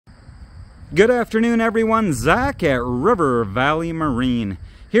Good afternoon, everyone. Zach at River Valley Marine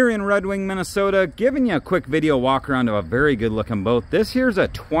here in Red Wing, Minnesota, giving you a quick video walk around of a very good looking boat. This here's a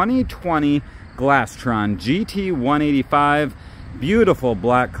 2020 Glastron GT 185. Beautiful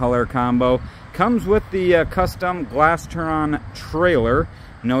black color combo. Comes with the custom Glastron trailer.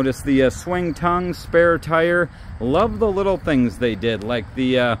 Notice the swing tongue, spare tire. Love the little things they did, like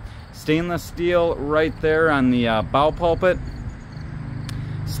the stainless steel right there on the bow pulpit.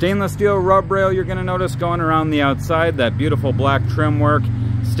 Stainless steel rub rail you're going to notice going around the outside, that beautiful black trim work.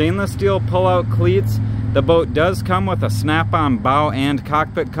 Stainless steel pull-out cleats. The boat does come with a snap-on bow and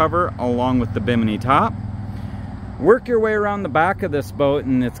cockpit cover along with the bimini top. Work your way around the back of this boat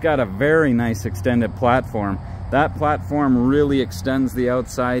and it's got a very nice extended platform. That platform really extends the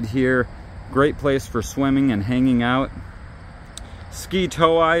outside here. Great place for swimming and hanging out. Ski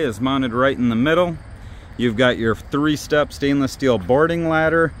tow eye is mounted right in the middle. You've got your 3-step stainless steel boarding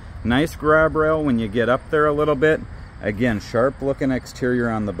ladder. Nice grab rail when you get up there a little bit. Again, sharp looking exterior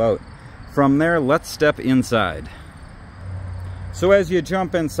on the boat. From there, let's step inside. So as you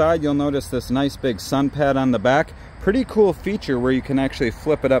jump inside, you'll notice this nice big sun pad on the back. Pretty cool feature where you can actually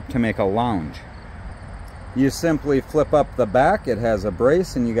flip it up to make a lounge. You simply flip up the back, it has a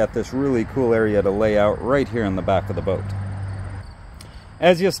brace, and you got this really cool area to lay out right here in the back of the boat.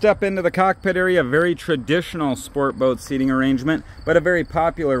 As you step into the cockpit area, very traditional sport boat seating arrangement, but a very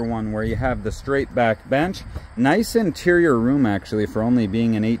popular one where you have the straight back bench. Nice interior room actually for only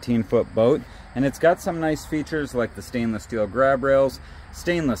being an 18-foot boat. And it's got some nice features like the stainless steel grab rails,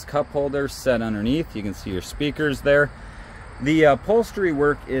 stainless cup holders set underneath. You can see your speakers there. The upholstery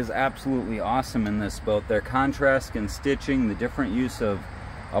work is absolutely awesome in this boat. Their contrast and stitching, the different use of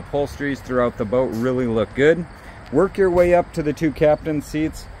upholsteries throughout the boat really look good. Work your way up to the 2 captain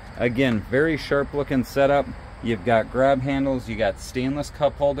seats. Again, very sharp looking setup. You've got grab handles, you got stainless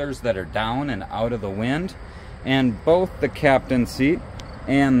cup holders that are down and out of the wind. And both the captain seat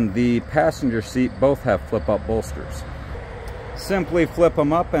and the passenger seat both have flip up bolsters. Simply flip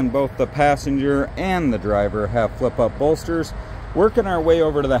them up and both the passenger and the driver have flip up bolsters. Working our way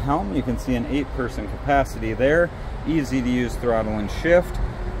over to the helm, you can see an 8-person capacity there. Easy to use throttle and shift.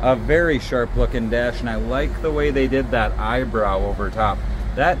 A very sharp looking dash, and I like the way they did that eyebrow over top.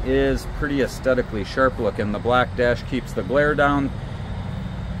 That is pretty aesthetically sharp looking. The black dash keeps the glare down.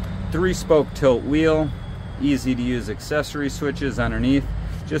 3-spoke tilt wheel. Easy to use accessory switches underneath.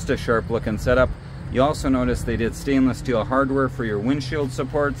 Just a sharp looking setup. You also notice they did stainless steel hardware for your windshield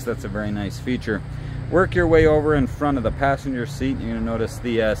supports. That's a very nice feature. Work your way over in front of the passenger seat. You're going to notice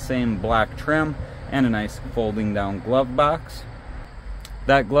the same black trim and a nice folding down glove box.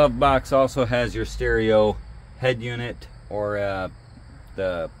 That glove box also has your stereo head unit or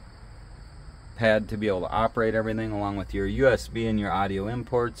the pad to be able to operate everything, along with your USB and your audio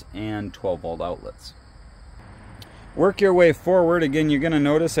imports and 12-volt outlets. Work your way forward. Again, you're going to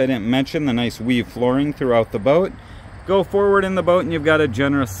notice I didn't mention the nice weave flooring throughout the boat. Go forward in the boat and you've got a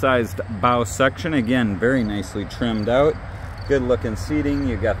generous sized bow section. Again, very nicely trimmed out. Good looking seating.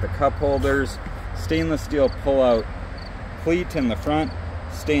 You've got the cup holders, stainless steel pull-out cleat in the front,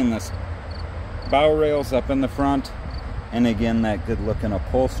 stainless bow rails up in the front, and again that good looking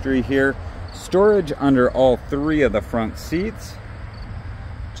upholstery here. Storage under all 3 of the front seats.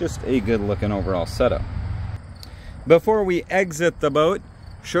 Just a good looking overall setup. Before we exit the boat,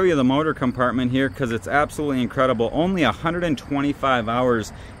 show you the motor compartment here because it's absolutely incredible. Only 125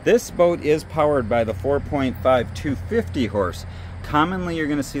 hours. This boat is powered by the 4.5 250 horse. Commonly you're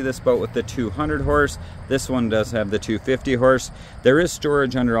going to see this boat with the 200 horse. This one does have the 250 horse. There is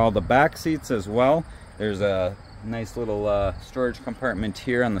storage under all the back seats as well. There's a nice little storage compartment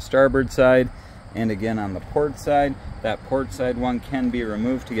here on the starboard side, and again on the port side. That port side one can be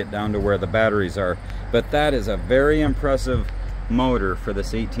removed to get down to where the batteries are. But that is a very impressive motor for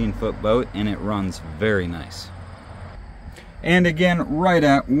this 18-foot boat, and it runs very nice. And again, right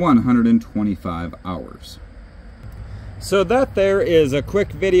at 125 hours. So that there is a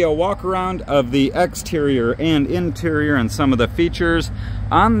quick video walk around of the exterior and interior and some of the features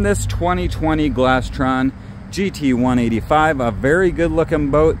on this 2020 Glastron GT 185. A very good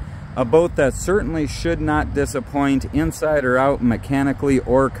looking boat, a boat that certainly should not disappoint inside or out mechanically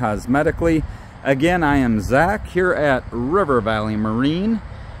or cosmetically. Again, I am Zach here at River Valley Marine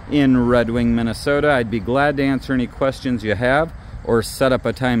in Red Wing, Minnesota. I'd be glad to answer any questions you have or set up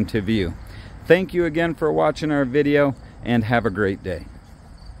a time to view. Thank you again for watching our video, and have a great day.